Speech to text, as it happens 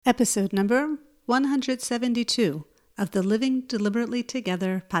Episode number 172 of the Living Deliberately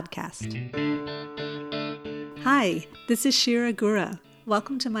Together podcast. Hi, this is Shira Gura.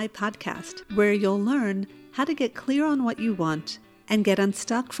 Welcome to my podcast, where you'll learn how to get clear on what you want and get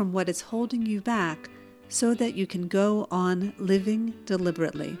unstuck from what is holding you back so that you can go on living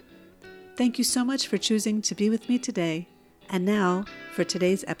deliberately. Thank you so much for choosing to be with me today. And now for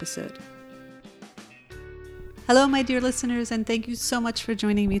today's episode. Hello, my dear listeners, and thank you so much for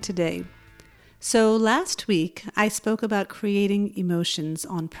joining me today. So last week, I spoke about creating emotions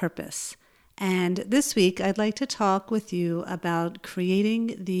on purpose. And this week, I'd like to talk with you about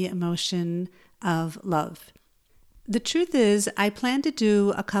creating the emotion of love. The truth is, I plan to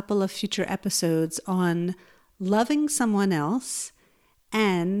do a couple of future episodes on loving someone else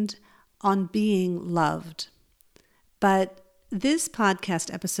and on being loved. But this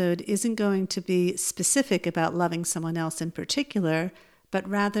podcast episode isn't going to be specific about loving someone else in particular, but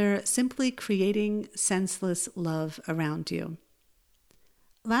rather simply creating senseless love around you.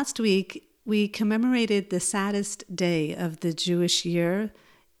 Last week, we commemorated the saddest day of the Jewish year.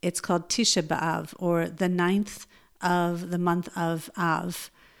 It's called Tisha B'Av, or the 9th of the month of Av,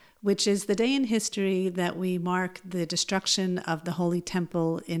 which is the day in history that we mark the destruction of the Holy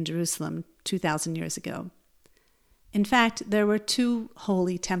Temple in Jerusalem 2,000 years ago. In fact, there were two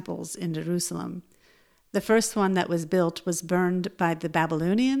holy temples in Jerusalem. The first one that was built was burned by the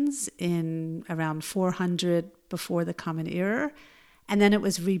Babylonians in around 400 before the Common Era, and then it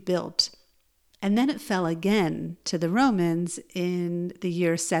was rebuilt. And then it fell again to the Romans in the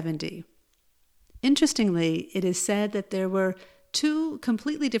year 70. Interestingly, it is said that there were two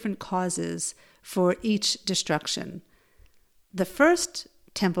completely different causes for each destruction. The first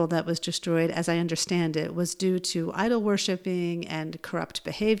temple that was destroyed, as I understand it, was due to idol worshiping and corrupt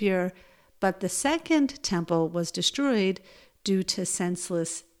behavior, but the second temple was destroyed due to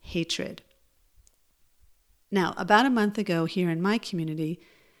senseless hatred. Now, about a month ago here in my community,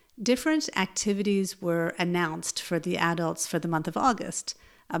 different activities were announced for the adults for the month of August,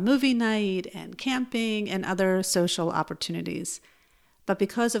 a movie night and camping and other social opportunities. But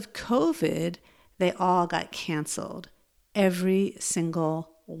because of COVID, they all got canceled. Every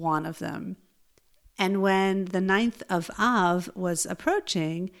single one of them. And when the 9th of Av was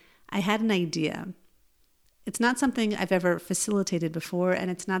approaching, I had an idea. It's not something I've ever facilitated before, and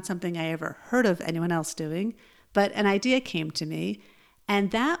it's not something I ever heard of anyone else doing, but an idea came to me,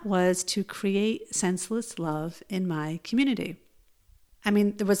 and that was to create senseless love in my community. I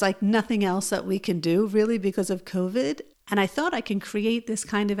mean, there was like nothing else that we can do really because of COVID. And I thought I can create this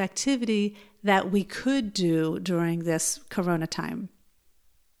kind of activity that we could do during this Corona time.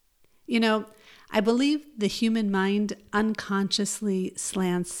 You know, I believe the human mind unconsciously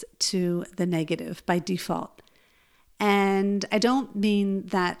slants to the negative by default. And I don't mean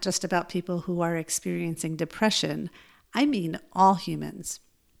that just about people who are experiencing depression. I mean all humans.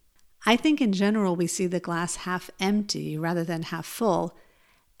 I think in general we see the glass half empty rather than half full.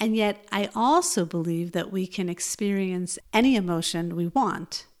 And yet I also believe that we can experience any emotion we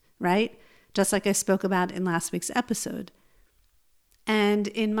want, right? Just like I spoke about in last week's episode. And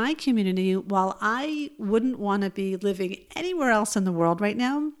in my community, while I wouldn't want to be living anywhere else in the world right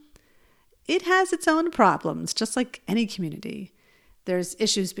now, it has its own problems, just like any community. There's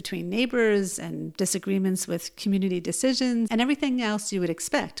issues between neighbors and disagreements with community decisions and everything else you would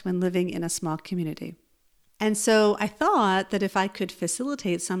expect when living in a small community. And so I thought that if I could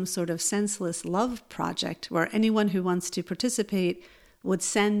facilitate some sort of senseless love project where anyone who wants to participate would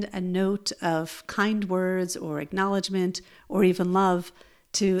send a note of kind words or acknowledgement or even love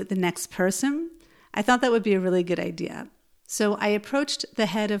to the next person, I thought that would be a really good idea. So I approached the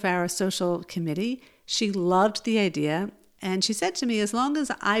head of our social committee. She loved the idea, and she said to me, as long as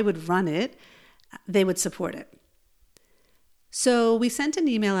I would run it, they would support it. So we sent an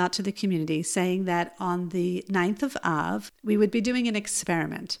email out to the community saying that on the 9th of Av, we would be doing an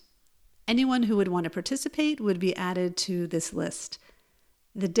experiment. Anyone who would want to participate would be added to this list.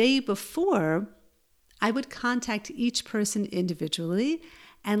 The day before, I would contact each person individually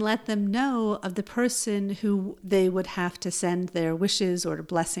and let them know of the person who they would have to send their wishes or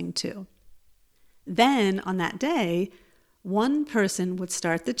blessing to. Then on that day, one person would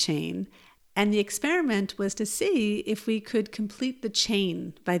start the chain, and the experiment was to see if we could complete the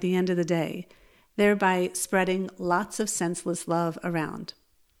chain by the end of the day, thereby spreading lots of senseless love around.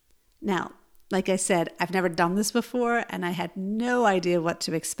 Now, like I said, I've never done this before, and I had no idea what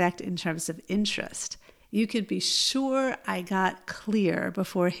to expect in terms of interest. You could be sure I got clear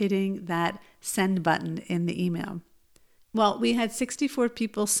before hitting that send button in the email. Well, we had 64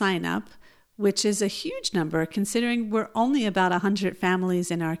 people sign up, which is a huge number considering we're only about 100 families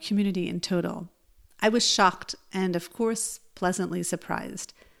in our community in total. I was shocked and, of course, pleasantly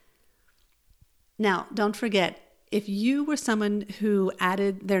surprised. Now, don't forget, if you were someone who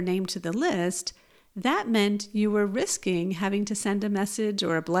added their name to the list, that meant you were risking having to send a message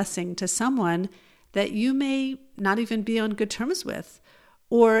or a blessing to someone that you may not even be on good terms with,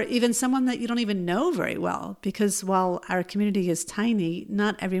 or even someone that you don't even know very well, because while our community is tiny,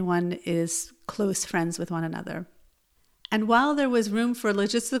 not everyone is close friends with one another. And while there was room for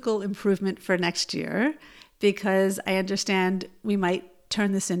logistical improvement for next year, because I understand we might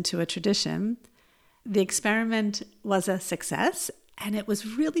turn this into a tradition, the experiment was a success and it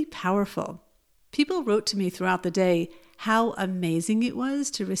was really powerful. People wrote to me throughout the day how amazing it was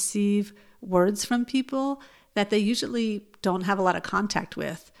to receive words from people that they usually don't have a lot of contact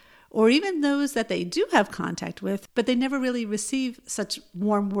with, or even those that they do have contact with, but they never really receive such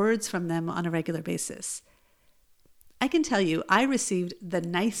warm words from them on a regular basis. I can tell you, I received the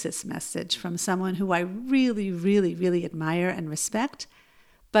nicest message from someone who I really, really, really admire and respect,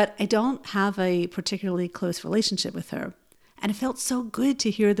 but I don't have a particularly close relationship with her. And it felt so good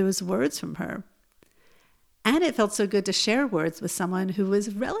to hear those words from her. And it felt so good to share words with someone who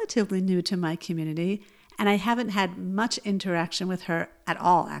was relatively new to my community, and I haven't had much interaction with her at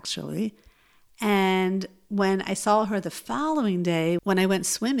all, actually. And when I saw her the following day, when I went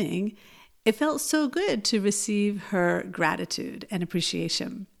swimming, it felt so good to receive her gratitude and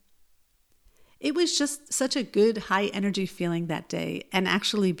appreciation. It was just such a good high energy feeling that day, and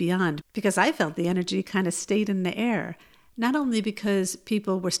actually beyond, because I felt the energy kind of stayed in the air, not only because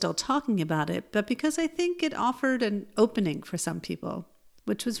people were still talking about it, but because I think it offered an opening for some people,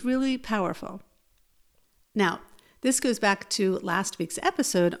 which was really powerful. Now, this goes back to last week's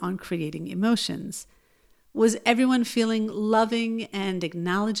episode on creating emotions. Was everyone feeling loving and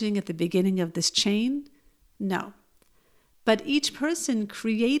acknowledging at the beginning of this chain? No. But each person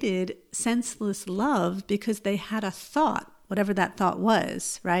created senseless love because they had a thought, whatever that thought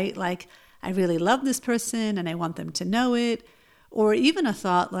was, right? Like, I really love this person and I want them to know it. Or even a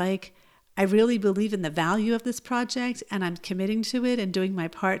thought like, I really believe in the value of this project and I'm committing to it and doing my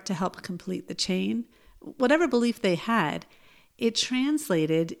part to help complete the chain. Whatever belief they had, it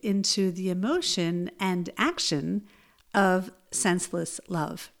translated into the emotion and action of senseless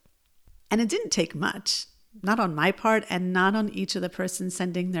love. And it didn't take much, not on my part and not on each of the persons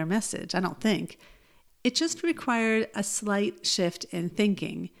sending their message, I don't think. It just required a slight shift in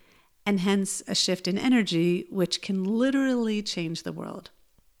thinking, and hence a shift in energy, which can literally change the world.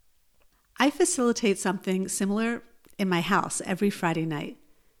 I facilitate something similar in my house every Friday night.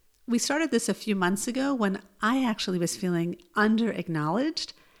 We started this a few months ago when I actually was feeling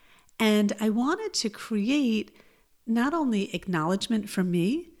under-acknowledged, and I wanted to create not only acknowledgement from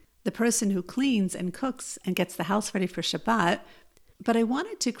me, the person who cleans and cooks and gets the house ready for Shabbat, but I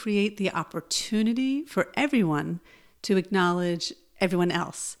wanted to create the opportunity for everyone to acknowledge everyone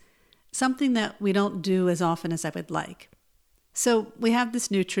else, something that we don't do as often as I would like. So we have this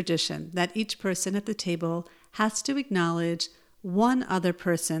new tradition that each person at the table has to acknowledge one other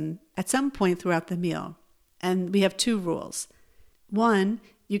person at some point throughout the meal. And we have two rules. One,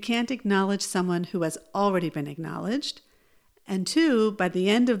 you can't acknowledge someone who has already been acknowledged. And two, by the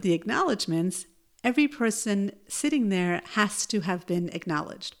end of the acknowledgements, every person sitting there has to have been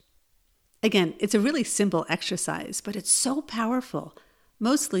acknowledged. Again, it's a really simple exercise, but it's so powerful,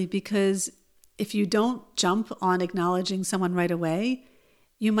 mostly because if you don't jump on acknowledging someone right away,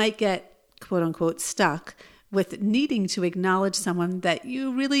 you might get, quote unquote, stuck with needing to acknowledge someone that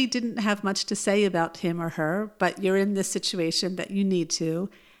you really didn't have much to say about him or her, but you're in this situation that you need to.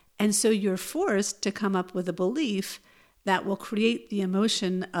 And so you're forced to come up with a belief that will create the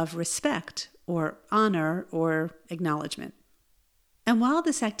emotion of respect or honor or acknowledgement. And while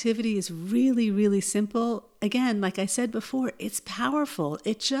this activity is really, really simple, again, like I said before, it's powerful.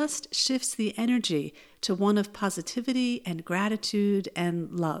 It just shifts the energy to one of positivity and gratitude and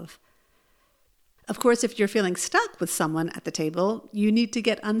love. Of course, if you're feeling stuck with someone at the table, you need to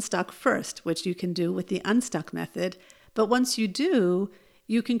get unstuck first, which you can do with the unstuck method. But once you do,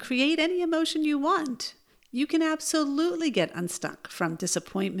 you can create any emotion you want. You can absolutely get unstuck from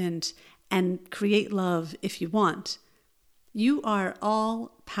disappointment and create love if you want. You are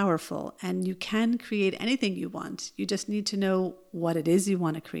all powerful and you can create anything you want. You just need to know what it is you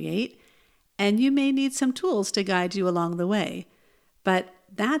want to create, and you may need some tools to guide you along the way. But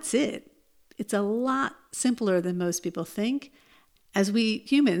that's it. It's a lot simpler than most people think, as we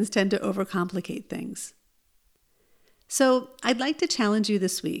humans tend to overcomplicate things. So I'd like to challenge you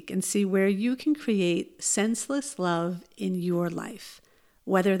this week and see where you can create senseless love in your life.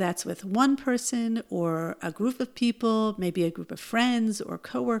 whether that's with one person or a group of people, maybe a group of friends or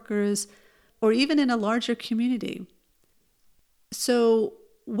coworkers, or even in a larger community. So,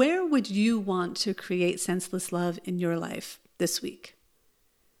 where would you want to create senseless love in your life this week?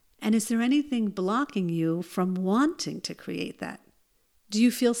 And is there anything blocking you from wanting to create that? Do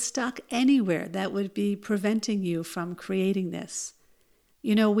you feel stuck anywhere that would be preventing you from creating this?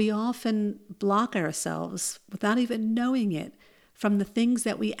 You know, we often block ourselves without even knowing it from the things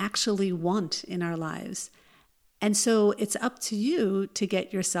that we actually want in our lives. And so it's up to you to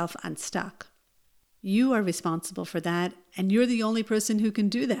get yourself unstuck. You are responsible for that, and you're the only person who can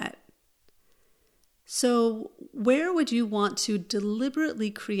do that. So, where would you want to deliberately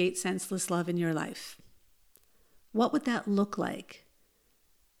create senseless love in your life? What would that look like?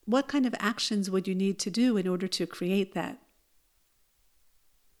 What kind of actions would you need to do in order to create that?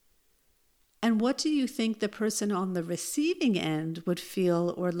 And what do you think the person on the receiving end would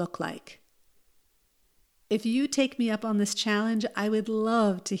feel or look like? If you take me up on this challenge, I would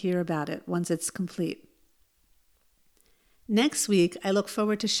love to hear about it once it's complete. Next week, I look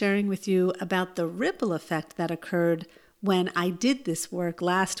forward to sharing with you about the ripple effect that occurred when I did this work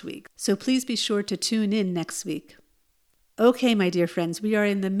last week. So please be sure to tune in next week. Okay, my dear friends, we are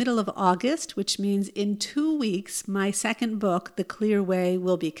in the middle of August, which means in 2 weeks, my second book, The Clear Way,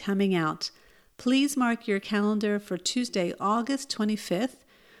 will be coming out. Please mark your calendar for Tuesday, August 25th,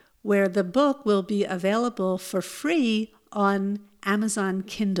 where the book will be available for free on Amazon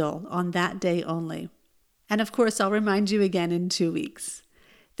Kindle on that day only. And of course, I'll remind you again in 2 weeks.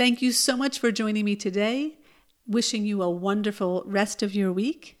 Thank you so much for joining me today. Wishing you a wonderful rest of your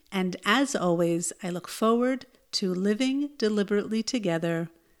week. And as always, I look forward to living deliberately together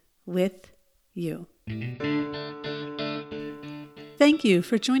with you. Thank you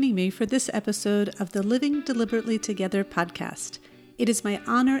for joining me for this episode of the Living Deliberately Together podcast. It is my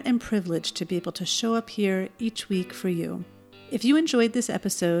honor and privilege to be able to show up here each week for you. If you enjoyed this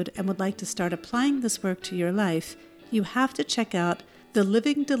episode and would like to start applying this work to your life, you have to check out the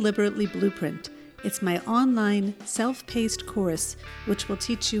Living Deliberately Blueprint. It's my online, self-paced course, which will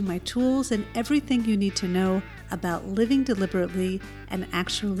teach you my tools and everything you need to know about living deliberately and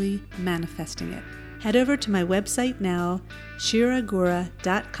actually manifesting it. Head over to my website now,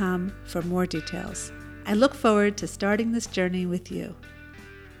 shiragura.com, for more details. I look forward to starting this journey with you.